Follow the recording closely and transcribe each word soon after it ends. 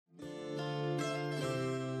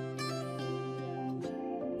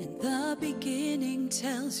beginning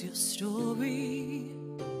tells your story.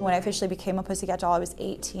 When I officially became a Pussycat Doll, I was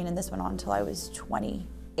 18, and this went on until I was 20.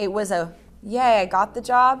 It was a, yay, I got the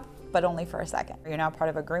job, but only for a second. You're now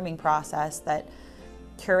part of a grooming process that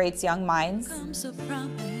curates young minds. Comes a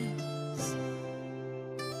promise,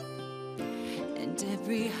 and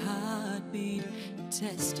every heartbeat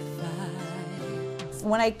testifies.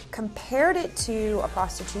 When I compared it to a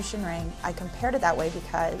prostitution ring, I compared it that way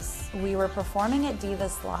because we were performing at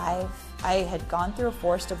Divas Live. I had gone through a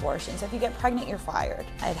forced abortion, so if you get pregnant, you're fired.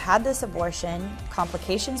 I had had this abortion,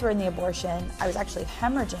 complications were in the abortion. I was actually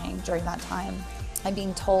hemorrhaging during that time. I'm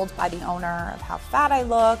being told by the owner of how fat I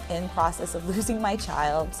look, in the process of losing my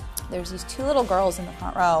child. There's these two little girls in the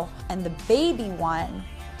front row, and the baby one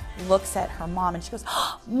looks at her mom and she goes,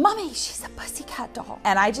 "Oh, Mommy, she's a Pussycat Doll."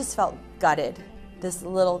 And I just felt gutted. This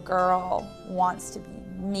little girl wants to be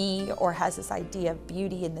me or has this idea of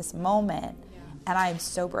beauty in this moment, and I am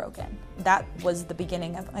so broken. That was the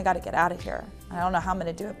beginning of, I gotta get out of here. I don't know how I'm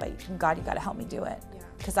gonna do it, but God, you gotta help me do it.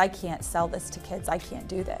 Because I can't sell this to kids, I can't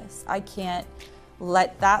do this. I can't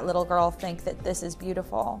let that little girl think that this is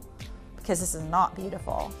beautiful, because this is not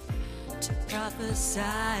beautiful. To prophesy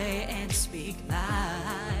and speak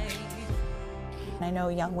life. And I know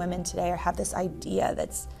young women today have this idea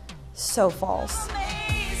that's so false.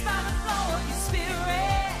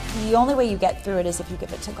 The only way you get through it is if you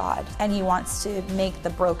give it to God, and He wants to make the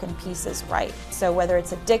broken pieces right. So whether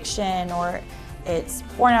it's addiction, or it's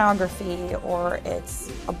pornography, or it's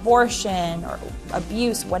abortion, or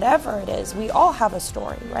abuse, whatever it is, we all have a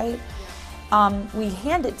story, right? We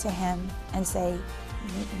hand it to Him and say,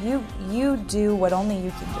 you do what only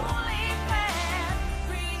you can do.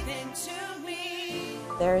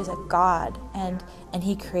 There is a God, and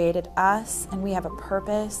He created us, and we have a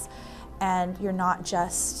purpose, and you're not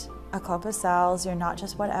just a clump of cells, you're not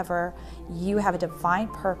just whatever. You have a divine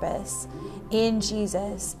purpose in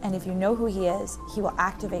Jesus, and if you know who He is, He will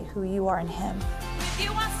activate who you are in Him. If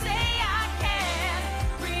you want to say